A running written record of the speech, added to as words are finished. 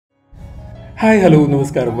Hi hello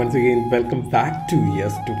നമസ്കാരം. Once again welcome back two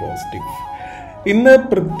yes to positive. ഇന്ന്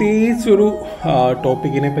പ്രത്യേകിച്ചൊരു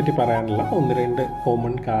ടോപ്പിക്കിനെ പറ്റി പറയാനുള്ള ഒന്ന് രണ്ട്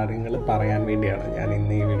കോമൺ കാര്യങ്ങൾ പറയാൻ വേണ്ടിയാണ് ഞാൻ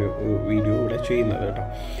ഇന്ന് ഈ വീഡിയോ ഇവിടെ ചെയ്യുന്നത് കേട്ടോ.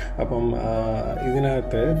 അപ്പം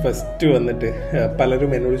ഇതിനകത്ത് ഫസ്റ്റ് വന്നിട്ട്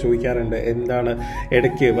പലരും എന്നോട് ചോദിക്കാറുണ്ട്, എന്താണ്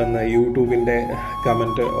ഇടയ്ക്ക് വന്ന് യൂട്യൂബിൻ്റെ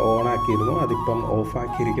കമൻറ്റ് ഓണാക്കിയിരുന്നു, അതിപ്പം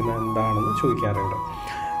ഓഫാക്കിയിരിക്കുന്നത് എന്താണെന്ന് ചോദിക്കാറുണ്ട്.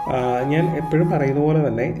 ഞാൻ എപ്പോഴും പറയുന്ന പോലെ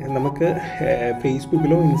തന്നെ നമുക്ക്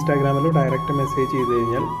ഫേസ്ബുക്കിലോ ഇൻസ്റ്റാഗ്രാമിലോ ഡയറക്റ്റ് മെസ്സേജ് ചെയ്ത്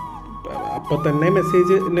കഴിഞ്ഞാൽ അപ്പോൾ തന്നെ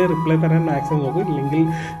മെസ്സേജിന് റിപ്ലൈ തരാൻ മാക്സിമം നോക്കും, ഇല്ലെങ്കിൽ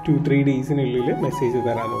 2-3 ഡേയ്സിനുള്ളിൽ മെസ്സേജ്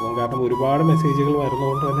തരാൻ നോക്കും. കാരണം ഒരുപാട് മെസ്സേജുകൾ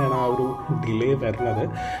വരുന്നതുകൊണ്ട് തന്നെയാണ് ആ ഒരു ഡിലേ വരുന്നത്.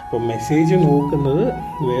 അപ്പം മെസ്സേജ് നോക്കുന്നത്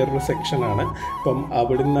വേറൊരു സെക്ഷനാണ്. അപ്പം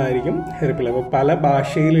അവിടെ നിന്നായിരിക്കും റിപ്ലൈ. അപ്പോൾ പല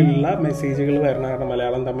ഭാഷയിലുള്ള മെസ്സേജുകൾ വരുന്ന കാരണം,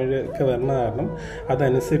 മലയാളം തമിഴ് ഒക്കെ വരുന്ന കാരണം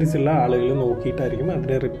അതനുസരിച്ചുള്ള ആളുകൾ നോക്കിയിട്ടായിരിക്കും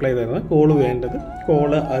അതിന് റിപ്ലൈ തരുന്നത്. കോള് വേണ്ടത്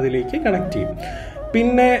കോള് അതിലേക്ക് കണക്ട് ചെയ്യും.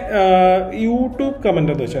 പിന്നെ യൂട്യൂബ്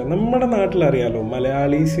കമൻ്റ് എന്ന് വെച്ചാൽ നമ്മുടെ നാട്ടിലറിയാലോ,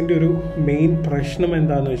 മലയാളീസിൻ്റെ ഒരു മെയിൻ പ്രശ്നം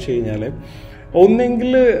എന്താണെന്ന് വെച്ച് കഴിഞ്ഞാൽ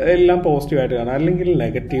ഒന്നെങ്കിൽ എല്ലാം പോസിറ്റീവായിട്ട് കാണും, അല്ലെങ്കിൽ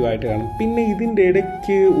നെഗറ്റീവായിട്ട് കാണും. പിന്നെ ഇതിൻ്റെ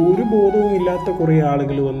ഇടയ്ക്ക് ഒരു ബോധവും ഇല്ലാത്ത കുറേ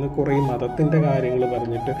ആളുകൾ വന്ന് കുറേ മതത്തിൻ്റെ കാര്യങ്ങൾ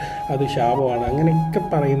പറഞ്ഞിട്ട് അത് ശാപമാണ് അങ്ങനെയൊക്കെ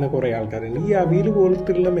പറയുന്ന കുറേ ആൾക്കാരുണ്ട്. ഈ അവിയൽ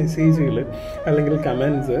പോലത്തുള്ള മെസ്സേജുകൾ അല്ലെങ്കിൽ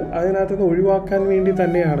കമൻറ്റ്സ് അതിനകത്തുനിന്ന് ഒഴിവാക്കാൻ വേണ്ടി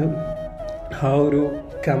തന്നെയാണ് ആ ഒരു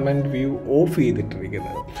കമൻറ്റ് വ്യൂ ഓഫ്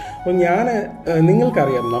ചെയ്തിട്ടിരിക്കുന്നത്. അപ്പോൾ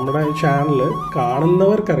നിങ്ങൾക്കറിയാം, നമ്മുടെ ചാനൽ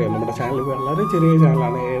കാണുന്നവർക്കറിയാം, നമ്മുടെ ചാനൽ വളരെ ചെറിയ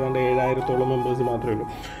ചാനലാണ്, ഏതാണ്ട് 7000-ഓളം മെമ്പേഴ്സ് മാത്രമേ ഉള്ളൂ.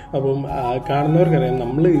 അപ്പം കാണുന്നവർക്കറിയാം,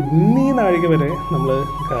 നമ്മൾ ഇന്നീ നാഴിക വരെ നമ്മൾ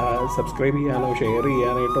സബ്സ്ക്രൈബ് ചെയ്യാനോ ഷെയർ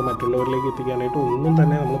ചെയ്യാനായിട്ടോ മറ്റുള്ളവരിലേക്ക് എത്തിക്കാനായിട്ടോ ഒന്നും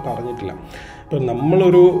തന്നെ നമ്മൾ പറഞ്ഞിട്ടില്ല. ഇപ്പം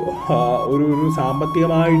നമ്മളൊരു ഒരു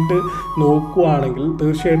സാമ്പത്തികമായിട്ട് നോക്കുകയാണെങ്കിൽ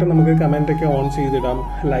തീർച്ചയായിട്ടും നമുക്ക് കമൻറ്റൊക്കെ ഓൺ ചെയ്തിടാം,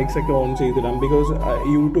 ലൈക്സൊക്കെ ഓൺ ചെയ്തിടാം. ബിക്കോസ്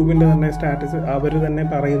യൂട്യൂബിൻ്റെ തന്നെ സ്റ്റാറ്റസ് അവർ തന്നെ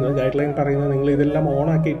പറയുന്നത്, ഗൈഡ് ലൈൻ പറയുന്നത്, നിങ്ങൾ ഇതെല്ലാം ഓൺ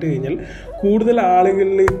ആക്കിയിട്ട് കഴിഞ്ഞാൽ കൂടുതൽ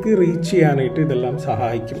ആളുകളിലേക്ക് റീച്ച് ചെയ്യാനായിട്ട് ഇതെല്ലാം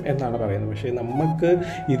സഹായിക്കും എന്നാണ് പറയുന്നത്. പക്ഷേ നമുക്ക്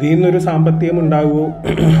ഇതിൽ നിന്നൊരു സാമ്പത്തികം ഉണ്ടാകുമോ,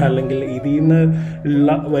 അല്ലെങ്കിൽ ഇതിൽ നിന്ന്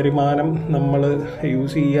ഉള്ള വരുമാനം നമ്മൾ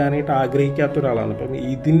യൂസ് ചെയ്യാനായിട്ട് ആഗ്രഹിക്കാത്ത ഒരാളാണ്.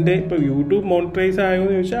 ഇപ്പം ഇപ്പോൾ യൂട്യൂബ് മോണിറ്റൈസ് ആയോ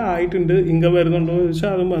എന്ന് ചോദിച്ചാൽ ആയിട്ടുണ്ട്, ഇൻകം വരുന്നുണ്ടോ എന്ന്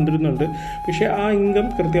ചോദിച്ചാൽ അതും വന്നിരുന്നുണ്ട്. പക്ഷേ ആ ഇൻകം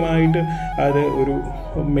കൃത്യമായിട്ട് അത് ഒരു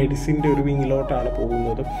മെഡിസിൻ്റെ ഒരു വിങ്ങിലോട്ടാണ്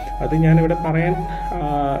പോകുന്നത്. അത് ഞാനിവിടെ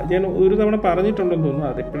ഞാൻ ഒരു തവണ പറഞ്ഞിട്ടുണ്ടെന്ന് തോന്നുന്നു,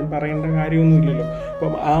 അതെപ്പോഴും പറയേണ്ട കാര്യമൊന്നുമില്ലല്ലോ.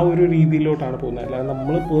 അപ്പം ആ ഒരു രീതിയിലോട്ടാണ് പോകുന്നത്, അല്ലാതെ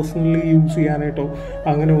നമ്മൾ പേഴ്സണലി യൂസ് ചെയ്യാനായിട്ടോ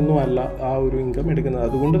അങ്ങനെ ഒന്നുമല്ല ആ ഒരു ഇൻകം എടുക്കുന്നത്.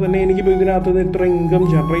 അതുകൊണ്ട് തന്നെ എനിക്കിപ്പോൾ ഇതിനകത്ത് നിന്ന് ഇത്ര ഇൻകം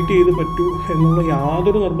ജനറേറ്റ് ചെയ്ത് പറ്റൂ എന്നുള്ള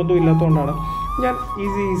യാതൊരു നിർബന്ധവും ഇല്ലാത്തതുകൊണ്ടാണ് ഞാൻ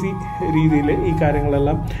ഈസി രീതിയിൽ ഈ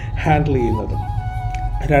കാര്യങ്ങളെല്ലാം ഹാൻഡിൽ ചെയ്യുന്നത്.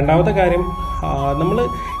 രണ്ടാമത്തെ കാര്യം, നമ്മൾ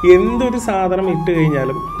എന്തൊരു സാധനം ഇട്ട്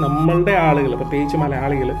കഴിഞ്ഞാലും നമ്മളുടെ ആളുകൾ, പ്രത്യേകിച്ച്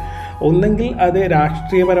മലയാളികൾ, ഒന്നെങ്കിൽ അത്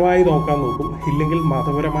രാഷ്ട്രീയപരമായി നോക്കാൻ നോക്കും, ഇല്ലെങ്കിൽ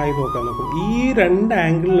മതപരമായി നോക്കാൻ നോക്കും. ഈ 2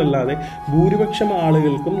 ആംഗിളിലല്ലാതെ ഭൂരിപക്ഷം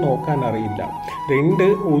ആളുകൾക്കും നോക്കാൻ അറിയില്ല.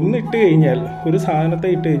 ഒന്നിട്ട് കഴിഞ്ഞാൽ, ഒരു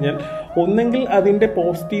സാധനത്തെ ഇട്ട് കഴിഞ്ഞാൽ ഒന്നെങ്കിൽ അതിൻ്റെ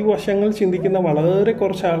പോസിറ്റീവ് വശങ്ങൾ ചിന്തിക്കുന്ന വളരെ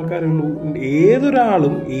കുറച്ച് ആൾക്കാരുള്ളൂ.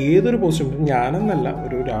 ഏതൊരാളും ഏതൊരു പോസ്റ്റും, ഞാനെന്നല്ല,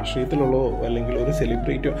 ഒരു രാഷ്ട്രീയത്തിലുള്ളോ അല്ലെങ്കിൽ ഒരു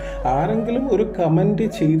സെലിബ്രിറ്റിയോ ആരെങ്കിലും ഒരു കമൻറ്റ്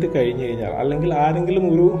ചെയ്ത് കഴിഞ്ഞ് കഴിഞ്ഞാൽ, അല്ലെങ്കിൽ ആരെങ്കിലും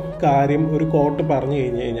ഒരു കാര്യം, ഒരു കോട്ട് പറഞ്ഞു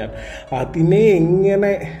കഴിഞ്ഞ് കഴിഞ്ഞാൽ അതിനെ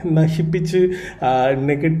എങ്ങനെ നശിപ്പിച്ച്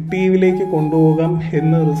നെഗറ്റീവിലേക്ക് കൊണ്ടുപോകാം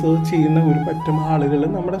എന്ന് റിസർച്ച് ചെയ്യുന്ന ഒരു പറ്റം ആളുകൾ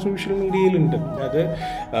നമ്മുടെ സോഷ്യൽ മീഡിയയിലുണ്ട്. അത്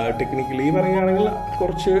ടെക്നിക്കലി പറയുകയാണെങ്കിൽ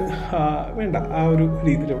കുറച്ച് വേണ്ട, ആ ഒരു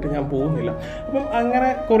രീതിയിലോട്ട് ഞാൻ പോകുന്നില്ല. അപ്പം അങ്ങനെ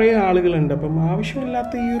കുറേ ആളുകളുണ്ട്. അപ്പം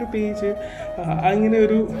ആവശ്യമില്ലാത്ത ഈ ഒരു പേജ് അങ്ങനെ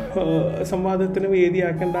ഒരു സംവാദത്തിന്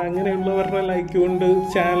വേദിയാക്കേണ്ട, അങ്ങനെയുള്ളവരുടെ ലൈക്ക് കൊണ്ട്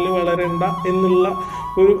ചാനൽ വളരണ്ട എന്നുള്ള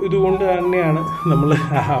ഒരു ഇതുകൊണ്ട് തന്നെയാണ് നമ്മൾ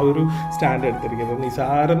ആ ഒരു സ്റ്റാൻഡ് എടുത്തിരിക്കുന്നത്.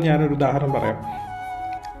 നിസാരം ഞാനൊരു ഉദാഹരണം പറയാം.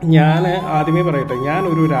 ഞാൻ ആദ്യമേ പറയട്ടെ,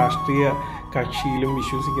 ഞാനൊരു രാഷ്ട്രീയ കക്ഷിയിലും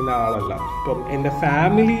വിശ്വസിക്കുന്ന ആളല്ല. ഇപ്പം എൻ്റെ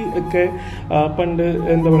ഫാമിലി ഒക്കെ പണ്ട്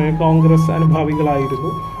എന്താ പറയുക, കോൺഗ്രസ്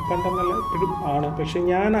അനുഭാവികളായിരുന്നു, പണ്ടെന്നല്ല ഇപ്പോഴും ആണ്. പക്ഷെ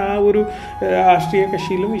ഞാൻ ആ ഒരു രാഷ്ട്രീയ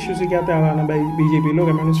കക്ഷിയിലും വിശ്വസിക്കാത്ത ആളാണ്, BJPയിലോ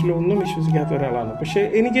കമ്മ്യൂണിസ്റ്റിലോ ഒന്നും വിശ്വസിക്കാത്ത ഒരാളാണ്. പക്ഷേ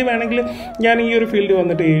എനിക്ക് വേണമെങ്കിൽ, ഞാൻ ഈ ഒരു ഫീൽഡ്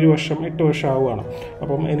വന്നിട്ട് 8 വർഷം ആവുകയാണ്.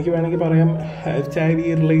 അപ്പം എനിക്ക് വേണമെങ്കിൽ പറയാം, HIV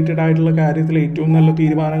റിലേറ്റഡ് ആയിട്ടുള്ള കാര്യത്തിൽ ഏറ്റവും നല്ല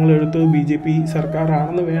തീരുമാനങ്ങൾ എടുത്ത് BJP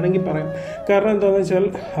സർക്കാരാണെന്ന് വേണമെങ്കിൽ പറയാം. കാരണം എന്താണെന്ന് വെച്ചാൽ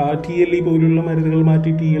TLE പോലുള്ള മരുന്നുകൾ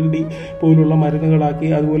മാറ്റി TLD പോലുള്ള മരുന്നുകളാക്കി,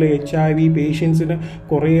 അതുപോലെ HIV പേഷ്യൻസിന്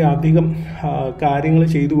കുറേ അധികം കാര്യങ്ങൾ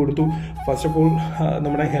ചെയ്തു കൊടുത്തു. ഫസ്റ്റ് ഓഫ് ഓൾ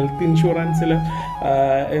നമ്മുടെ ഹെൽത്ത് ഇൻഷുറൻസിൽ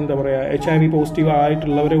എന്താ പറയുക, HIV പോസിറ്റീവ്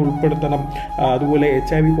ആയിട്ടുള്ളവരെ ഉൾപ്പെടുത്തണം. അതുപോലെ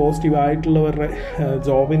HIV പോസിറ്റീവ് ആയിട്ടുള്ളവരുടെ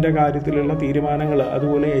ജോബിൻ്റെ കാര്യത്തിലുള്ള തീരുമാനങ്ങൾ,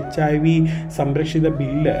 അതുപോലെ HIV സംരക്ഷിത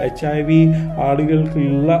ബില്ല്, HIV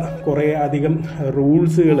ആളുകൾക്കുള്ള കുറേ അധികം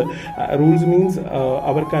റൂൾസ് മീൻസ്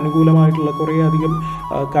അവർക്ക് അനുകൂലമായിട്ടുള്ള കുറേ അധികം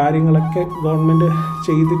കാര്യങ്ങളൊക്കെ ഗവൺമെൻറ്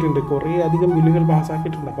ചെയ്തിട്ടുണ്ട്. കുറേ അധികം ബില്ലുകൾ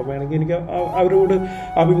പാസ്സാക്കിയിട്ടുണ്ട്. അപ്പോൾ വേണമെങ്കിൽ എനിക്ക് അവരോട്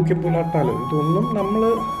ആഭിമുഖ്യം പുലർത്താലോ. ഇതൊന്നും നമ്മൾ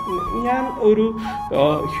ഞാൻ ഒരു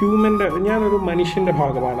ഞാനൊരു മനുഷ്യൻ്റെ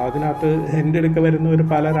ഭാഗമാണ്. അതിനകത്ത് എൻ്റെ അടുക്ക വരുന്നവർ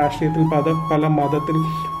പല രാഷ്ട്രീയത്തിൽ, പല മതത്തിൽ,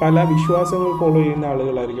 പല വിശ്വാസങ്ങൾ ഫോളോ ചെയ്യുന്ന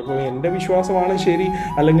ആളുകളായിരിക്കും. അപ്പോൾ എൻ്റെ വിശ്വാസമാണ് ശരി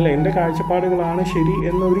അല്ലെങ്കിൽ എൻ്റെ കാഴ്ചപ്പാടുകളാണ് ശരി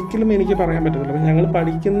എന്നൊരിക്കലും എനിക്ക് പറയാൻ പറ്റത്തില്ല. അപ്പോൾ ഞങ്ങൾ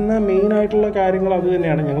പഠിക്കുന്ന മെയിനായിട്ടുള്ള കാര്യങ്ങൾ അത്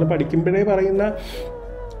തന്നെയാണ്. ഞങ്ങൾ പഠിക്കുമ്പോഴേ പറയുന്ന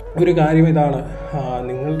ഒരു കാര്യം ഇതാണ്,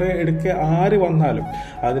 നിങ്ങളുടെ അടുക്ക് ആര് വന്നാലും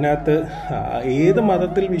അതിനകത്ത് ഏത്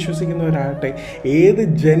മതത്തിൽ വിശ്വസിക്കുന്നവരാകട്ടെ, ഏത്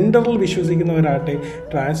ജെൻഡറിൽ വിശ്വസിക്കുന്നവരാകട്ടെ,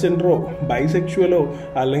 ട്രാൻസ്ജെൻഡറോ ബൈസെക്ഷുവലോ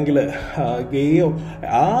അല്ലെങ്കിൽ ഗേയോ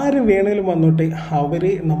ആര് വേണേലും വന്നോട്ടെ,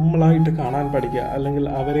 അവരെ നമ്മളായിട്ട് കാണാൻ പഠിക്കുക, അല്ലെങ്കിൽ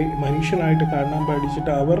അവരെ മനുഷ്യനായിട്ട് കാണാൻ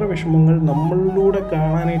പഠിച്ചിട്ട് അവരുടെ വിഷമങ്ങൾ നമ്മളിലൂടെ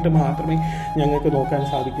കാണാനായിട്ട് മാത്രമേ ഞങ്ങൾക്ക് നോക്കാൻ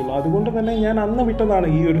സാധിക്കുള്ളൂ. അതുകൊണ്ട് തന്നെ ഞാൻ അന്ന് വിട്ടതാണ്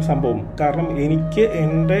ഈ ഒരു സംഭവം. കാരണം എനിക്ക്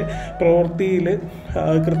എൻ്റെ പ്രവൃത്തിയിൽ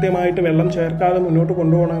കൃത്യമായിട്ട് വെള്ളം ചേർക്കാതെ മുന്നോട്ട്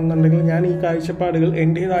കൊണ്ടുപോകണമെന്നുണ്ടെങ്കിൽ ഞാൻ ഈ കാഴ്ചപ്പാടുകൾ,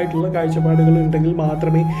 എൻ്റേതായിട്ടുള്ള കാഴ്ചപ്പാടുകൾ ഉണ്ടെങ്കിൽ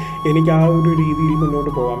മാത്രമേ എനിക്ക് ആ ഒരു രീതിയിൽ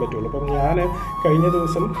മുന്നോട്ട് പോകാൻ പറ്റുള്ളൂ. അപ്പം ഞാൻ കഴിഞ്ഞ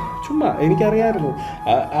ദിവസം ചുമ്മാ എനിക്കറിയാമായിരുന്നു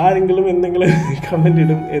ആരെങ്കിലും എന്തെങ്കിലും കമൻ്റ്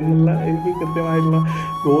ഇടും എന്നുള്ള എനിക്ക് കൃത്യമായിട്ടുള്ള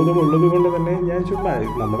ബോധമുള്ളത് കൊണ്ട് തന്നെ ഞാൻ ചുമ്മാ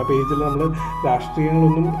നമ്മുടെ പേജിൽ നമ്മൾ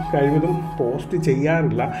രാഷ്ട്രീയങ്ങളൊന്നും കഴിവതും പോസ്റ്റ്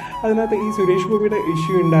ചെയ്യാറില്ല. അതിനകത്ത് ഈ സുരേഷ് ഗോപിയുടെ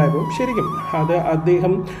ഇഷ്യൂ ഉണ്ടായപ്പോൾ ശരിക്കും അത്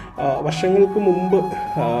അദ്ദേഹം വർഷങ്ങൾക്ക് മുമ്പ്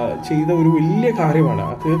ചെയ്ത ഒരു വലിയ കാര്യമാണ്.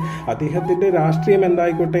 അത് അദ്ദേഹത്തിൻ്റെ രാഷ്ട്രീയം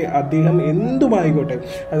എന്തായിക്കോട്ടെ, അദ്ദേഹം എന്തുമായിക്കോട്ടെ,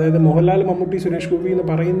 അതായത് മോഹൻലാൽ, മമ്മൂട്ടി, സുരേഷ് ഗോപി എന്ന്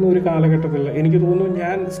പറയുന്ന ഒരു കാലഘട്ടത്തിൽ എനിക്ക് തോന്നുന്നു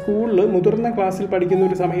ഞാൻ സ്കൂളിൽ മുതിർന്ന ക്ലാസ്സിൽ പഠിക്കുന്ന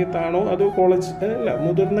ഒരു സമയത്താണോ അതോ കോളേജ് അല്ല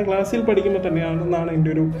മുതിർന്ന ക്ലാസ്സിൽ പഠിക്കുമ്പോൾ തന്നെയാണെന്നാണ്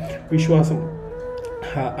എൻ്റെ ഒരു വിശ്വാസം.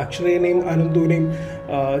 അക്ഷരേനെയും അനന്തുവിനെയും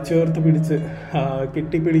ചേർത്ത് പിടിച്ച്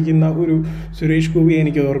കെട്ടിപ്പിടിക്കുന്ന ഒരു സുരേഷ് ഗോപിയെ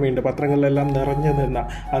എനിക്ക് ഓർമ്മയുണ്ട്. പത്രങ്ങളിലെല്ലാം നിറഞ്ഞു നിന്ന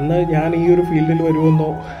അന്ന് ഞാൻ ഈ ഒരു ഫീൽഡിൽ വരുമെന്നോ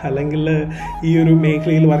അല്ലെങ്കിൽ ഈ ഒരു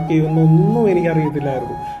മേഖലയിൽ വർക്ക് ചെയ്യുമെന്നോ ഒന്നും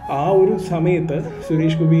എനിക്കറിയത്തില്ലായിരുന്നു. ആ ഒരു സമയത്ത്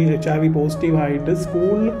സുരേഷ് ഗോപി HIV പോസിറ്റീവായിട്ട്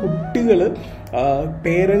സ്കൂളിൽ കുട്ടികൾ,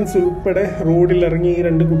 പേരൻസ് ഉൾപ്പെടെ റോഡിലിറങ്ങി ഈ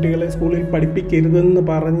 2 കുട്ടികളെ സ്കൂളിൽ പഠിപ്പിക്കരുതെന്ന്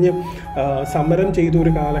പറഞ്ഞ് സമരം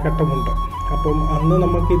ചെയ്തൊരു കാലഘട്ടമുണ്ട്. അപ്പം അന്ന്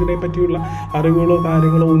നമുക്ക് ഇതിനെ പറ്റിയുള്ള അറിവുകളോ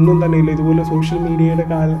കാര്യങ്ങളോ ഒന്നും തന്നെ ഇല്ല. ഇതുപോലെ സോഷ്യൽ മീഡിയയുടെ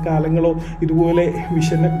കാലങ്ങളോ ഇതുപോലെ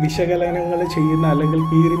വിശകലനങ്ങൾ ചെയ്യുന്ന അല്ലെങ്കിൽ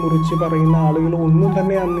കീറി മുറിച്ച് പറയുന്ന ആളുകളോ ഒന്നും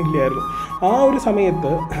തന്നെ അന്നില്ലായിരുന്നു. ആ ഒരു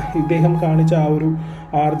സമയത്ത് ഇദ്ദേഹം കാണിച്ച ആ ഒരു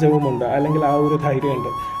ആർജവമുണ്ട്, അല്ലെങ്കിൽ ആ ഒരു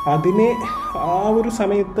ധൈര്യമുണ്ട്. അതിനെ ആ ഒരു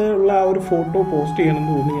സമയത്ത് ഉള്ള ആ ഒരു ഫോട്ടോ പോസ്റ്റ്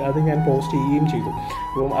ചെയ്യണമെന്ന് തോന്നി, അത് ഞാൻ പോസ്റ്റ് ചെയ്യുകയും ചെയ്തു.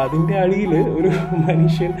 അപ്പം അതിൻ്റെ അടിയിൽ ഒരു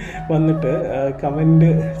മനുഷ്യൻ വന്നിട്ട് കമൻറ്റ്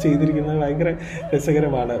ചെയ്തിരിക്കുന്നത് ഭയങ്കര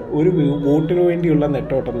രസകരമാണ്. ഒരു വോട്ടിന് വേണ്ടിയുള്ള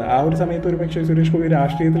നെട്ടോട്ടെന്ന്. ആ ഒരു സമയത്ത് ഒരു പക്ഷേ സുരേഷ് ഗോപി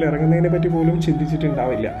രാഷ്ട്രീയത്തിൽ ഇറങ്ങുന്നതിനെ പറ്റി പോലും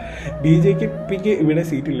ചിന്തിച്ചിട്ടുണ്ടാവില്ല. BJPക്ക് ഇവിടെ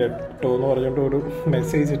സീറ്റില്ല കേട്ടോ എന്ന് പറഞ്ഞിട്ട് ഒരു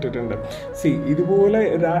മെസ്സേജ് ഇട്ടിട്ടുണ്ട്. ഇതുപോലെ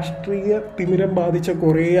രാഷ്ട്രീയ തിമിരം ബാധിച്ച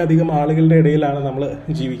കുറേ അധികം ആളുകളുടെ ഇടയിലാണ് നമ്മൾ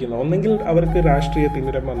ജീവിക്കുന്നത്. ഒന്നെങ്കിൽ അവർക്ക് രാഷ്ട്രീയ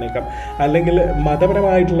തിമിരം വന്നേക്കാം, അല്ലെങ്കിൽ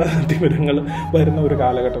മതപരമായിട്ടുള്ള തിമിരങ്ങൾ വരുന്ന ഒരു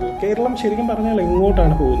കാലഘട്ടത്തിൽ കേരളം ശരിക്കും പറഞ്ഞാൽ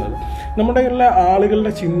എങ്ങോട്ടാണ് പോകുന്നത്? നമ്മുടെ എല്ലാ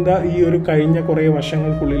ആളുകളുടെ ചിന്ത ഈ ഒരു കഴിഞ്ഞ കുറേ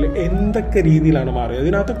വർഷങ്ങൾക്കുള്ളിൽ എന്തൊക്കെ രീതിയിലാണ് മാറിയത്?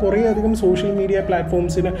 ഇതിനകത്ത് കുറേ അധികം സോഷ്യൽ മീഡിയ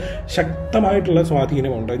പ്ലാറ്റ്ഫോംസിന് ശക്തമായിട്ടുള്ള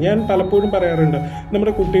സ്വാധീനമുണ്ട്. ഞാൻ പലപ്പോഴും പറയാറുണ്ട്,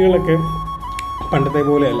 നമ്മുടെ കുട്ടികളൊക്കെ പണ്ടത്തെ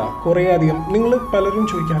പോലെയല്ല. കുറേ അധികം നിങ്ങൾ പലരും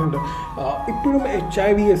ചോദിക്കാറുണ്ട്, ഇപ്പോഴും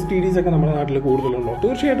HIV STDs ഒക്കെ നമ്മുടെ നാട്ടിൽ കൂടുതലുണ്ടോ?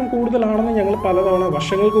 തീർച്ചയായിട്ടും കൂടുതലാണെന്ന് ഞങ്ങൾ പലതവണ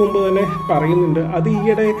വർഷങ്ങൾക്ക് മുമ്പ് തന്നെ പറയുന്നുണ്ട്. അത്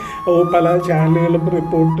ഈയിടെ പല ചാനലുകളും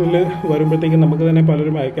റിപ്പോർട്ടിൽ വരുമ്പോഴത്തേക്കും നമുക്ക് തന്നെ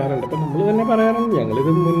പലരും അയക്കാറുണ്ട്. അപ്പം നമ്മൾ തന്നെ പറയാറുണ്ട്,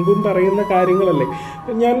 ഞങ്ങളിത് മുൻപും പറയുന്ന കാര്യങ്ങളല്ലേ.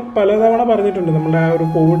 ഞാൻ പലതവണ പറഞ്ഞിട്ടുണ്ട്, നമ്മുടെ ആ ഒരു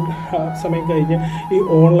കോവിഡ് സമയം കഴിഞ്ഞ് ഈ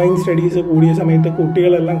ഓൺലൈൻ സ്റ്റഡീസ് കൂടിയ സമയത്ത്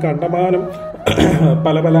കുട്ടികളെല്ലാം കണ്ടമാനം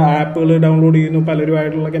പല ആപ്പുകൾ ഡൗൺലോഡ് ചെയ്യുന്നു,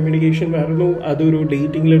 പലരുമായിട്ടുള്ള കമ്മ്യൂണിക്കേഷൻ വരുന്നു. അതൊരു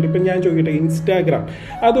ഡേറ്റിങ്ങിലോട്ട്, ഇപ്പം ഞാൻ ചോദിക്കട്ടെ, ഇൻസ്റ്റാഗ്രാം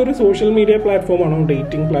അതൊരു സോഷ്യൽ മീഡിയ പ്ലാറ്റ്ഫോമാണോ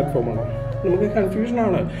ഡേറ്റിംഗ് പ്ലാറ്റ്ഫോമാണോ? നമുക്ക്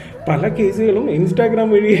കൺഫ്യൂഷനാണ്. പല കേസുകളും ഇൻസ്റ്റാഗ്രാം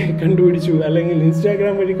വഴി കണ്ടുപിടിച്ചു, അല്ലെങ്കിൽ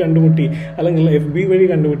ഇൻസ്റ്റാഗ്രാം വഴി കണ്ടുമുട്ടി, അല്ലെങ്കിൽ FB വഴി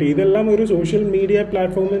കണ്ടുമുട്ടി. ഇതെല്ലാം ഒരു സോഷ്യൽ മീഡിയ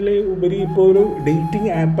പ്ലാറ്റ്ഫോമിലെ ഉപരി ഇപ്പോൾ ഒരു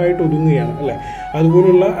ഡേറ്റിംഗ് ആപ്പായിട്ട് ഒതുങ്ങുകയാണ് അല്ലേ.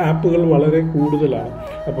 അതുപോലുള്ള ആപ്പുകൾ വളരെ കൂടുതലാണ്.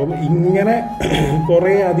 അപ്പം ഇങ്ങനെ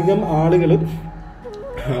കുറേ അധികം ആളുകൾ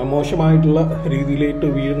മോശമായിട്ടുള്ള രീതിയിലേക്ക്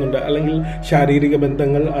വീഴുന്നുണ്ട്, അല്ലെങ്കിൽ ശാരീരിക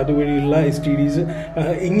ബന്ധങ്ങൾ അതുവഴിയുള്ള STDs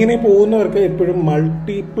ഇങ്ങനെ പോകുന്നവർക്ക് എപ്പോഴും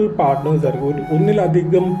മൾട്ടിപ്പിൾ പാർട്ട്നേഴ്സ് ആയിരിക്കും,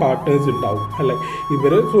 ഒന്നിലധികം പാർട്ട്നേഴ്സ് ഉണ്ടാവും അല്ലേ.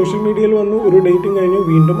 ഇവർ സോഷ്യൽ മീഡിയയിൽ വന്നു, ഒരു ഡേറ്റിംഗ് കഴിഞ്ഞു,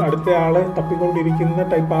 വീണ്ടും അടുത്ത ആളെ തപ്പിക്കൊണ്ടിരിക്കുന്ന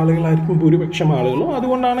ടൈപ്പ് ആളുകളായിരിക്കും ഭൂരിപക്ഷം ആളുകളും.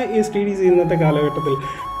 അതുകൊണ്ടാണ് STDs ഇന്നത്തെ കാലഘട്ടത്തിൽ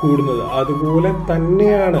കൂടുന്നത്. അതുപോലെ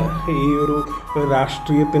തന്നെയാണ് ഈ ഒരു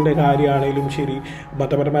രാഷ്ട്രീയത്തിൻ്റെ കാര്യമാണെങ്കിലും ശരി,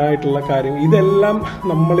 മതപരമായിട്ടുള്ള കാര്യം, ഇതെല്ലാം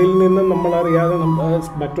നമ്മളിൽ നിന്ന് നമ്മളറിയാതെ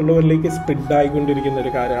മറ്റുള്ളവരിലേക്ക് സ്പ്രെഡായിക്കൊണ്ടിരിക്കുന്ന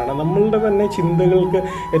ഒരു കാര്യമാണ്. നമ്മളുടെ തന്നെ ചിന്തകൾക്ക്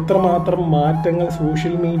എത്രമാത്രം മാറ്റങ്ങൾ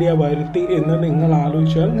സോഷ്യൽ മീഡിയ വരുത്തി എന്ന് നിങ്ങൾ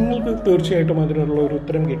ആലോചിച്ചാൽ നിങ്ങൾക്ക് തീർച്ചയായിട്ടും അതിനുള്ള ഒരു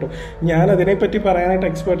ഉത്തരം കിട്ടും. ഞാനതിനെപ്പറ്റി പറയാനായിട്ട്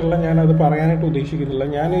എക്സ്പെർട്ടല്ല, ഞാനത് പറയാനായിട്ട് ഉദ്ദേശിക്കുന്നില്ല.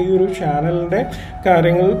 ഞാൻ ഈ ഒരു ചാനലിൻ്റെ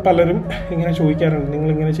കാര്യങ്ങൾ പലരും ഇങ്ങനെ ചോദിക്കാറുണ്ട്,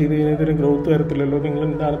 നിങ്ങളിങ്ങനെ ചെയ്ത് കഴിഞ്ഞാൽ ഇതൊരു ഗ്രോത്ത് വരത്തില്ലല്ലോ, നിങ്ങൾ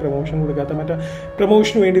എന്താ എന്തുകൊണ്ടാണ് പ്രൊമോഷൻ കൊടുക്കാത്ത? മറ്റേ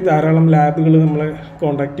പ്രൊമോഷന് വേണ്ടി ധാരാളം ലാബുകൾ നമ്മളെ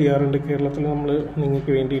കോൺടാക്ട് ചെയ്യാറുണ്ട്. കേരളത്തിൽ നമ്മൾ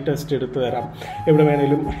നിങ്ങൾക്ക് വേണ്ടി ടെസ്റ്റ് എടുത്ത് തരാം, എവിടെ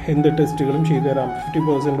വേണേലും എന്ത് ടെസ്റ്റുകളും ചെയ്തു തരാം,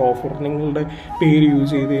 50% ഓഫർ, നിങ്ങളുടെ പേര്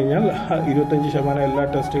യൂസ് ചെയ്ത് കഴിഞ്ഞാൽ 25% എല്ലാ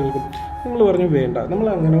ടെസ്റ്റുകൾക്കും. നമ്മൾ പറഞ്ഞു വേണ്ട, നമ്മൾ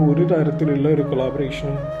അങ്ങനെ ഒരു തരത്തിലുള്ള ഒരു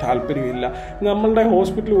കൊളാബറേഷനും താല്പര്യമില്ല. നമ്മളുടെ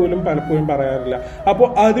ഹോസ്പിറ്റൽ പോലും പലപ്പോഴും പറയാറില്ല. അപ്പോൾ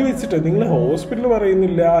അത് വെച്ചിട്ട് നിങ്ങൾ ഹോസ്പിറ്റൽ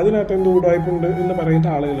പറയുന്നില്ല, അതിനകത്ത് എന്ത് ഉടായ്പുണ്ട് എന്ന് പറയുന്ന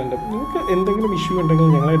ആളുകളുണ്ട്. നിങ്ങൾക്ക് എന്തെങ്കിലും ഇഷ്യൂ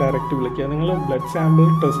ഉണ്ടെങ്കിൽ ഞങ്ങളെ ഡയറക്റ്റ് വിളിക്കുക. നിങ്ങൾ ബ്ലഡ് സാമ്പിൾ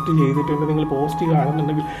ടെസ്റ്റ് ചെയ്തിട്ടുണ്ട്, നിങ്ങൾ പോസിറ്റീവ്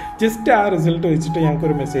ആണെന്നുണ്ടെങ്കിൽ ജസ്റ്റ് ആ റിസൾട്ട് വെച്ചിട്ട്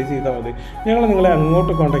ഞങ്ങൾക്കൊരു മെസ്സേജ് ചെയ്താൽ മതി. ഞങ്ങൾ നിങ്ങളെ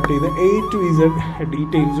അങ്ങോട്ട് കോൺടാക്ട് ചെയ്ത് A to Z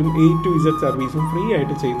ഡീറ്റെയിൽസും A to Z സർവീസും ഫ്രീ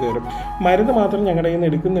ആയിട്ട് ചെയ്തു തരും. മരുന്ന് മാത്രം ഞങ്ങളുടെ കയ്യിൽ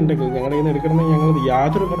നിന്ന് എടുക്കുന്നുണ്ടെങ്കിൽ, ഞങ്ങളുടെ കയ്യിൽ നിന്ന് എടുക്കണമെന്ന് ഞങ്ങൾ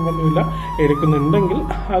യാതൊരു നിർബന്ധമില്ല. എടുക്കുന്നുണ്ടെങ്കിൽ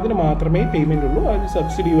അതിന് മാത്രമേ പേയ്മെൻ്റ് ഉള്ളൂ. അത്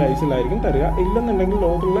സബ്സിഡി വൈസിലായിരിക്കും തരിക. ഇല്ലെന്നുണ്ടെങ്കിൽ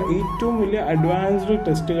ലോകത്തുള്ള ഏറ്റവും വലിയ അഡ്വാൻസ്ഡ്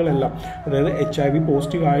ടെസ്റ്റുകളെല്ലാം, അതായത് HIV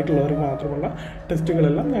പോസിറ്റീവ് ആയിട്ടുള്ളവർക്ക് മാത്രമുള്ള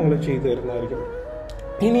ടെസ്റ്റുകളെല്ലാം ഞങ്ങൾ ചെയ്തു തരുന്നതായിരിക്കും.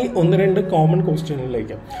 ഇനി 1-2 കോമൺ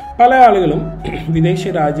ക്വസ്റ്റ്യനിലേക്ക്. പല ആളുകളും വിദേശ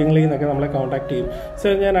രാജ്യങ്ങളിൽ നിന്നൊക്കെ നമ്മളെ കോൺടാക്ട് ചെയ്യും.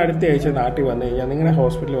 സർ, ഞാൻ അടുത്ത ആഴ്ച നാട്ടിൽ വന്നു കഴിഞ്ഞാൽ നിങ്ങളുടെ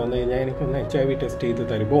ഹോസ്പിറ്റലിൽ വന്നു കഴിഞ്ഞാൽ എനിക്കൊന്ന് HIV ടെസ്റ്റ് ചെയ്ത്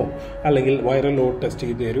തരുമോ, അല്ലെങ്കിൽ വൈറൽ ലോഡ് ടെസ്റ്റ്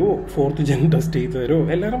ചെയ്ത് തരുമോ, 4th gen ടെസ്റ്റ് ചെയ്ത് തരുമോ?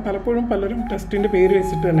 എല്ലാവരും പലരും ടെസ്റ്റിൻ്റെ പേര്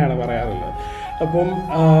വെച്ചിട്ട് തന്നെയാണ് പറയാറുള്ളത്. അപ്പം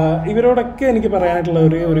ഇവരോടൊക്കെ എനിക്ക് പറയാനായിട്ടുള്ള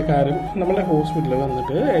ഒരു കാര്യം, നമ്മുടെ ഹോസ്പിറ്റലിൽ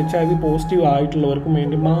വന്നിട്ട് HIV പോസിറ്റീവ് ആയിട്ടുള്ളവർക്കും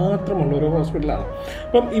വേണ്ടി മാത്രമുള്ള ഒരു ഹോസ്പിറ്റലാണ്.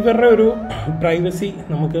 അപ്പം ഇവരുടെ ഒരു പ്രൈവസി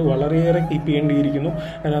നമുക്ക് വളരെയേറെ കീപ്പ് ചെയ്യേണ്ടിയിരിക്കുന്നു.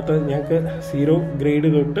 അതിനകത്ത് ഞങ്ങൾക്ക് 0 ഗ്രേഡ്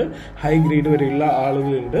തൊട്ട് ഹൈ ഗ്രേഡ് വരെയുള്ള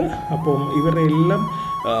ആളുകളുണ്ട്. അപ്പം ഇവരുടെ എല്ലാം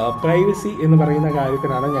പ്രൈവസി എന്ന് പറയുന്ന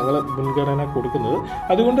കാര്യത്തിനാണ് ഞങ്ങൾ മുൻഗണന കൊടുക്കുന്നത്.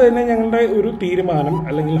 അതുകൊണ്ട് തന്നെ ഞങ്ങളുടെ ഒരു തീരുമാനം,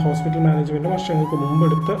 അല്ലെങ്കിൽ ഹോസ്പിറ്റൽ മാനേജ്മെൻറ്റ് വർഷങ്ങൾക്ക്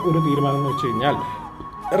മുമ്പെടുത്ത ഒരു തീരുമാനം എന്ന് വെച്ച് കഴിഞ്ഞാൽ,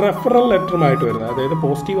 റെഫറൽ ലെറ്ററുമായിട്ട് വരുന്നത്, അതായത്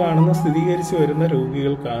പോസിറ്റീവ് ആണെന്ന് സ്ഥിരീകരിച്ച് വരുന്ന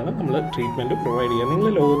രോഗികൾക്കാണ് നമ്മൾ ട്രീറ്റ്മെൻറ്റ് പ്രൊവൈഡ് ചെയ്യുക. നിങ്ങൾ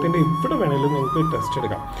ലോകത്തിൻ്റെ എവിടെ വേണമെങ്കിലും നിങ്ങൾക്ക് ടെസ്റ്റ്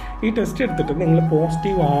എടുക്കാം. ഈ ടെസ്റ്റ് എടുത്തിട്ട് നിങ്ങൾ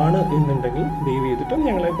പോസിറ്റീവ് ആണ് എന്നുണ്ടെങ്കിൽ ദയവ് ചെയ്തിട്ട്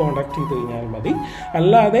ഞങ്ങളെ കോൺടാക്ട് ചെയ്ത് കഴിഞ്ഞാൽ മതി.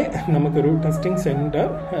 അല്ലാതെ നമുക്കൊരു ടെസ്റ്റിംഗ് സെൻറ്റർ,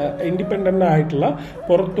 ഇൻഡിപെൻഡൻ്റ് ആയിട്ടുള്ള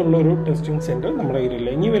പുറത്തുള്ള ഒരു ടെസ്റ്റിംഗ് സെൻറ്റർ നമ്മുടെ കയ്യിലില്ല.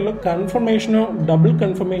 ഇനി വല്ല കൺഫർമേഷനോ ഡബിൾ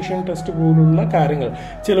കൺഫർമേഷൻ ടെസ്റ്റ് പോലുള്ള കാര്യങ്ങൾ,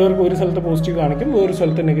 ചിലവർക്ക് ഒരു സ്ഥലത്ത് പോസിറ്റീവ് കാണിക്കും, വേറൊരു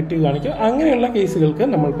സ്ഥലത്ത് നെഗറ്റീവ് കാണിക്കും, അങ്ങനെയുള്ള കേസുകൾക്ക്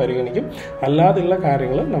നമ്മൾ പരിഗണിക്കും. അല്ലാതെയുള്ള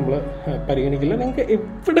കാര്യങ്ങൾ നമ്മൾ പരിഗണിക്കില്ല. നിങ്ങൾക്ക്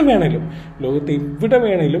എവിടെ വേണേലും, ലോകത്ത് എവിടെ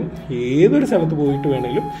വേണേലും, ഏതൊരു സ്ഥലത്ത് പോയിട്ട്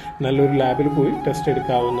വേണേലും നല്ലൊരു ലാബിൽ പോയി ടെസ്റ്റ്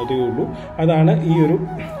എടുക്കാവുന്നതേ ഉള്ളൂ. അതാണ് ഈ ഒരു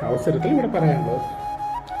അവസരത്തിൽ ഇവിടെ പറയാനുള്ളത്.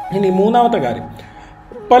 ഇനി 3ാമത്തെ കാര്യം,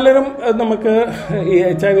 പലരും നമുക്ക് ഈ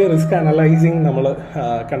HIV റിസ്ക് അനലൈസിങ് നമ്മൾ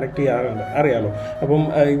കണ്ടക്ട് ചെയ്യാറുണ്ട്, അറിയാലോ. അപ്പം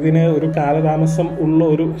ഇതിന് ഒരു കാലതാമസം ഉള്ള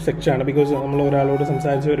ഒരു സെക്ഷനാണ്. ബിക്കോസ് നമ്മൾ ഒരാളോട്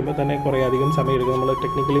സംസാരിച്ച് വരുമ്പോൾ തന്നെ കുറേ അധികം സമയം എടുക്കും. നമ്മൾ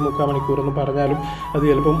ടെക്നിക്കലി 3/4 മണിക്കൂർ എന്ന് പറഞ്ഞാലും അത്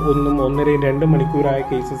ചിലപ്പം 1, 1.5, 2 മണിക്കൂറായ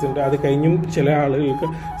കേസസ് ഉണ്ട്. അത് കഴിഞ്ഞും ചില ആളുകൾക്ക്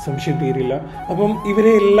സംശയം തീരില്ല. അപ്പം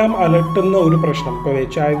ഇവരെ എല്ലാം അലട്ടുന്ന ഒരു പ്രശ്നം, ഇപ്പോൾ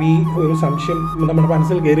HIV ഒരു സംശയം നമ്മുടെ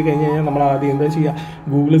മനസ്സിൽ കയറി കഴിഞ്ഞ് കഴിഞ്ഞാൽ നമ്മൾ ആദ്യം എന്താ ചെയ്യുക?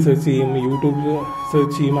 ഗൂഗിൾ സെർച്ച് ചെയ്യും, യൂട്യൂബിൽ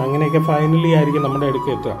സെർച്ച് ചെയ്യും, അങ്ങനെയൊക്കെ ഫൈനലി ആയിരിക്കും നമ്മുടെ അടുത്ത്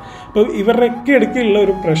എത്തുക. അപ്പോൾ ഇവരുടെയൊക്കെ ഇടയ്ക്കുള്ള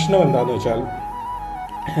ഒരു പ്രശ്നം എന്താണെന്ന് വെച്ചാൽ,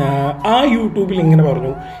 ആ യൂട്യൂബിൽ ഇങ്ങനെ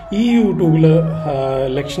പറഞ്ഞു, ഈ യൂട്യൂബിൽ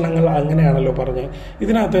ലക്ഷണങ്ങൾ അങ്ങനെയാണല്ലോ പറഞ്ഞത്,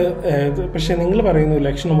 ഇതിനകത്ത് പക്ഷേ നിങ്ങൾ പറയുന്നു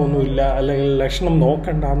ലക്ഷണമൊന്നുമില്ല, അല്ലെങ്കിൽ ലക്ഷണം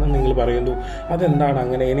നോക്കണ്ടെന്ന് നിങ്ങൾ പറയുന്നു. അതെന്താണ്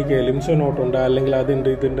അങ്ങനെ? എനിക്ക് ലിംഫോ നോട്ടുണ്ട്, അല്ലെങ്കിൽ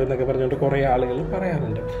അതുണ്ട് ഇതുണ്ട് എന്നൊക്കെ പറഞ്ഞുകൊണ്ട് കുറേ ആളുകൾ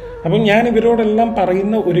പറയാറുണ്ട്. അപ്പം ഞാൻ ഇവരോടെല്ലാം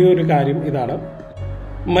പറയുന്ന ഒരു കാര്യം ഇതാണ്,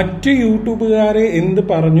 മറ്റ് യൂട്യൂബുകാരെ എന്ത്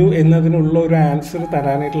പറഞ്ഞു എന്നതിനുള്ള ഒരു ആൻസർ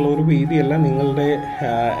തരാനായിട്ടുള്ള ഒരു വേദിയല്ല നിങ്ങളുടെ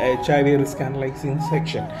HIV റിസ്ക് അനലൈസിങ്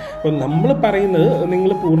സെക്ഷൻ. അപ്പോൾ നമ്മൾ പറയുന്നത്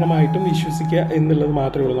നിങ്ങൾ പൂർണ്ണമായിട്ടും വിശ്വസിക്കുക എന്നുള്ളത്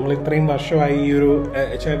മാത്രമേ ഉള്ളൂ. നമ്മൾ ഇത്രയും വർഷമായി ഈ ഒരു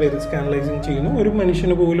HIV റിസ്ക് അനലൈസിങ് ചെയ്യുന്നു, ഒരു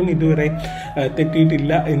മനുഷ്യന് പോലും ഇതുവരെ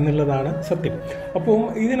തെറ്റിയിട്ടില്ല എന്നുള്ളതാണ് സത്യം. അപ്പം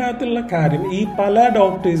ഇതിനകത്തുള്ള കാര്യം, ഈ പല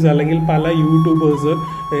ഡോക്ടേഴ്സ് അല്ലെങ്കിൽ പല യൂട്യൂബേഴ്സ്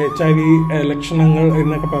HIV ലക്ഷണങ്ങൾ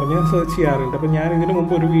എന്നൊക്കെ പറഞ്ഞ് സെർച്ച് ചെയ്യാറുണ്ട്. അപ്പം ഞാൻ ഇതിനു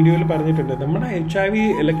മുമ്പ് ഒരു വീഡിയോയിൽ പറഞ്ഞിട്ടുണ്ട്, നമ്മുടെ HIV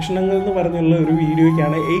ലക്ഷണങ്ങൾ എന്ന് പറഞ്ഞുള്ള ഒരു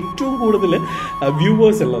വീഡിയോയ്ക്കാണ് ഏറ്റവും കൂടുതൽ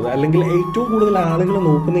വ്യൂവേഴ്സ് ഉള്ളത്, അല്ലെങ്കിൽ ഏറ്റവും കൂടുതൽ ആളുകൾ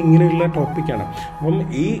നോക്കുന്ന ഇങ്ങനെയുള്ള ടോപ്പിക്കാണ്. അപ്പം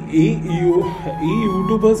ഈ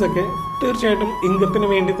യൂട്യൂബേഴ്സൊക്കെ തീർച്ചയായിട്ടും ഇൻകത്തിന്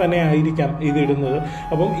വേണ്ടി തന്നെ ആയിരിക്കാം ഇതിടുന്നത്.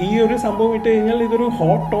 അപ്പം ഈ ഒരു സംഭവം ഇട്ട് കഴിഞ്ഞാൽ ഇതൊരു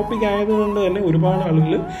ഹോട്ട് ടോപ്പിക് ആയതുകൊണ്ട് തന്നെ ഒരുപാട്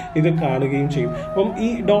ആളുകൾ ഇത് കാണുകയും ചെയ്യും. അപ്പം ഈ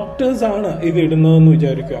ഡോക്ടേഴ്സാണ് ഇത് ഇടുന്നതെന്ന്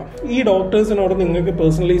വിചാരിക്കുക. ഈ ഡോക്ടേഴ്സിനോട് നിങ്ങൾക്ക്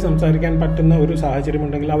പേഴ്സണലി സംസാരിക്കാൻ പറ്റുന്ന ഒരു സാഹചര്യം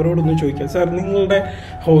ഉണ്ടെങ്കിൽ അവരോടൊന്ന് ചോദിക്കുക, സാർ നിങ്ങളുടെ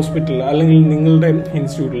ഹോസ്പിറ്റലിൽ അല്ലെങ്കിൽ നിങ്ങളുടെ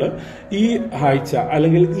ഇൻസ്റ്റിറ്റ്യൂട്ടിൽ ഈ ആഴ്ച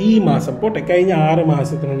അല്ലെങ്കിൽ ഈ മാസം പോട്ടെ കഴിഞ്ഞ 6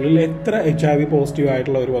 മാസത്തിനുള്ളിൽ എത്ര HIV പോസിറ്റീവ്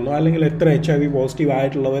ആയിട്ടുള്ളവർ വന്നു, അല്ലെങ്കിൽ എത്ര HIV പോസിറ്റീവ്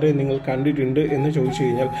ആയിട്ടുള്ളവരെ നിങ്ങൾ കണ്ടിട്ടുണ്ട് എന്ന് ചോദിച്ചു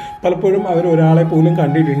കഴിഞ്ഞാൽ പലപ്പോഴും അവർ ഒരാളെ പോലും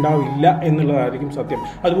കണ്ടിട്ടുണ്ടാവില്ല എന്നുള്ളതായിരിക്കും സത്യം.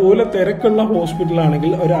 അതുപോലെ തിരക്കുള്ള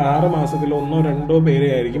ഹോസ്പിറ്റലാണെങ്കിൽ ഒരു 6 മാസത്തിൽ 1-2 പേരെ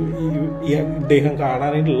ആയിരിക്കും ഈ ഇദ്ദേഹം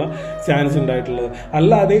കാണാനായിട്ടുള്ള ചാൻസ് ഉണ്ടായിട്ടുള്ളത്.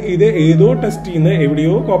 അല്ലാതെ ഇത് ഏതോ ടെസ്റ്റ് ചെയ്യുന്ന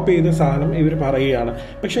എവിടെയോ കോപ്പി ചെയ്ത സാധനം ഇവർ പറയുകയാണ്.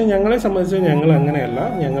 പക്ഷേ ഞങ്ങളെ സംബന്ധിച്ച് ഞങ്ങൾ അങ്ങനെയല്ല.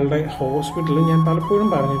 ഞങ്ങളുടെ ഹോസ്പിറ്റലിൽ ഞാൻ പലപ്പോഴും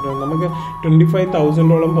പറഞ്ഞിട്ടുണ്ട്, നമുക്ക്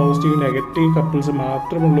 25,000ഓളം പോസിറ്റീവ് നെഗറ്റീവ് കപ്പിൾസ്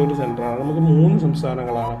മാത്രമുള്ള ഒരു സെൻ്ററാണ്. നമുക്ക് 3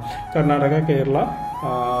 സംസ്ഥാനങ്ങളാണ്, കർണാടക, കേരള,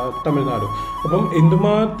 തമിഴ്നാടും. അപ്പം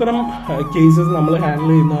എന്തുമാത്രം കേസസ് നമ്മൾ ഹാൻഡിൽ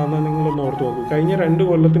ചെയ്യുന്നതാണെന്ന് നിങ്ങളൊന്ന് ഓർത്ത് നോക്കൂ. കഴിഞ്ഞ 2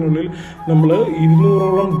 കൊല്ലത്തിനുള്ളിൽ നമ്മൾ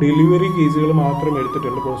 200ഓളം ഡെലിവറി കേസുകൾ മാത്രം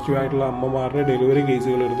എടുത്തിട്ടുണ്ട്. പോസിറ്റീവായിട്ടുള്ള അമ്മമാരുടെ ഡെലിവറി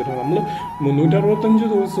കേസുകൾ എടുത്തിട്ടുണ്ട്. നമ്മൾ 365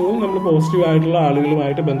 ദിവസവും നമ്മൾ പോസിറ്റീവായിട്ടുള്ള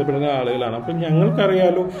ആളുകളുമായിട്ട് ബന്ധപ്പെടുന്ന ആളുകളാണ്. അപ്പം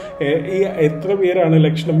ഞങ്ങൾക്കറിയാലോ ഈ എത്ര പേരാണ്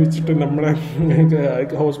ലക്ഷണം വെച്ചിട്ട് നമ്മുടെ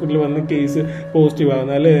ഹോസ്പിറ്റലിൽ വന്ന് കേസ് പോസിറ്റീവ്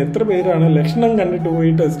ആകുന്നത്, അല്ലെ എത്ര പേരാണ് ലക്ഷണം കണ്ടിട്ട്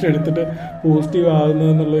പോയി ടെസ്റ്റ് എടുത്തിട്ട് പോസിറ്റീവ് ആകുന്നത്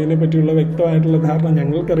എന്നുള്ളതിനെ പറ്റിയുള്ള വ്യക്തമായിട്ടുള്ള ധാരണ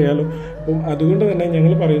ഞങ്ങൾക്കറിയാലോ. അപ്പം അതുകൊണ്ട് തന്നെ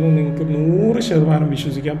ഞങ്ങൾ പറയുന്നത് നിങ്ങൾക്ക് 100%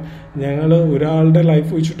 വിശ്വസിക്കാം. ഞങ്ങൾ ഒരാളുടെ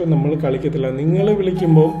ലൈഫ് വെച്ചിട്ട് നമ്മൾ കളിക്കത്തില്ല. നിങ്ങൾ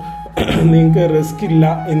വിളിക്കുമ്പോൾ നിങ്ങൾക്ക് റിസ്ക് ഇല്ല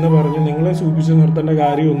എന്ന് പറഞ്ഞ് നിങ്ങളെ സൂചിപ്പിച്ച് നിർത്തേണ്ട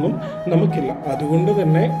കാര്യമൊന്നും നമുക്കില്ല. അതുകൊണ്ട്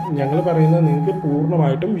തന്നെ ഞങ്ങൾ പറയുന്നത് നിങ്ങൾക്ക്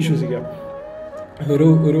പൂർണ്ണമായിട്ടും വിശ്വസിക്കാം.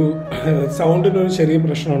 ഒരു സൗണ്ടിനൊരു ചെറിയ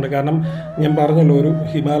പ്രശ്നമുണ്ട്. കാരണം ഞാൻ പറഞ്ഞല്ലോ, ഒരു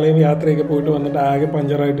ഹിമാലയം യാത്രയൊക്കെ പോയിട്ട് വന്നിട്ട് ആകെ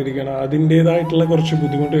പഞ്ചറായിട്ടിരിക്കുകയാണ്. അതിൻ്റേതായിട്ടുള്ള കുറച്ച്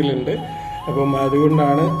ബുദ്ധിമുട്ടുകളുണ്ട്. അപ്പം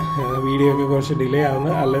അതുകൊണ്ടാണ് വീഡിയോ ഒക്കെ കുറച്ച് ഡിലേ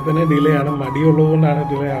ആവുന്നത്. അല്ലെങ്കിൽ തന്നെ ഡിലേ ആണ്, മടിയുള്ളത് കൊണ്ടാണ്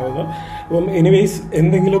ഡിലേ ആവുന്നത്. അപ്പം എനിവേയ്സ്,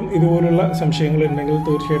 എന്തെങ്കിലും ഇതുപോലുള്ള സംശയങ്ങൾ ഉണ്ടെങ്കിൽ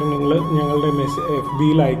തീർച്ചയായിട്ടും നിങ്ങൾ ഞങ്ങളുടെ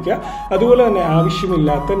FBയിൽ അയയ്ക്കുക. അതുപോലെ തന്നെ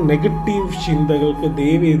ആവശ്യമില്ലാത്ത നെഗറ്റീവ് ചിന്തകൾക്ക്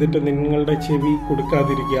ദയവ് ചെയ്തിട്ട് നിങ്ങളുടെ ചെവി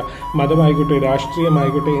കൊടുക്കാതിരിക്കുക. മതമായിക്കോട്ടെ,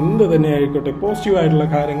 രാഷ്ട്രീയമായിക്കോട്ടെ, എന്ത് തന്നെ ആയിക്കോട്ടെ, പോസിറ്റീവായിട്ടുള്ള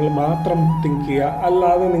കാര്യങ്ങൾ മാത്രം തിങ്ക് ചെയ്യുക.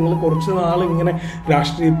 അല്ലാതെ നിങ്ങൾ കുറച്ച് നാൾ ഇങ്ങനെ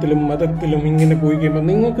രാഷ്ട്രീയത്തിലും മതത്തിലും ഇങ്ങനെ പോയി കഴിയുമ്പോൾ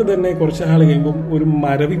നിങ്ങൾക്ക് തന്നെ കുറച്ച് നാൾ കഴിയുമ്പം ഒരു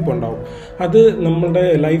മരവിപ്പുണ്ടാവും. അത് നമ്മുടെ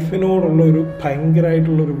ലൈഫിനോടുള്ള ഒരു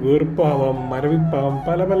ഭയങ്കരമായിട്ടുള്ളൊരു വെറുപ്പാവാം, മരവിപ്പാവാം,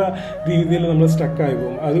 പല പല രീതിയിൽ നമ്മൾ സ്റ്റക്കായി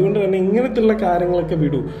പോകും. അതുകൊണ്ട് തന്നെ ഇങ്ങനത്തുള്ള കാര്യങ്ങളൊക്കെ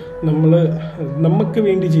വിടൂ. നമുക്ക്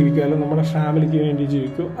വേണ്ടി ജീവിക്കുക, അല്ലെങ്കിൽ നമ്മുടെ ഫാമിലിക്ക് വേണ്ടി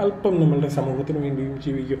ജീവിക്കൂ, അല്പം നമ്മളുടെ സമൂഹത്തിന് വേണ്ടിയും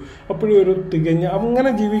ജീവിക്കൂ. അപ്പോഴും ഒരു തികഞ്ഞ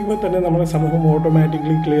അങ്ങനെ ജീവിക്കുമ്പോൾ തന്നെ നമ്മുടെ സമൂഹം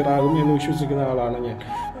ഓട്ടോമാറ്റിക്കലി ക്ലിയർ ആകും എന്ന് വിശ്വസിക്കുന്ന ആളാണ് ഞാൻ.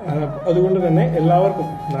 അതുകൊണ്ട് തന്നെ എല്ലാവർക്കും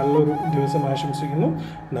നല്ലൊരു ദിവസം ആശംസിക്കുന്നു.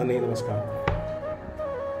 നന്ദി, നമസ്കാരം.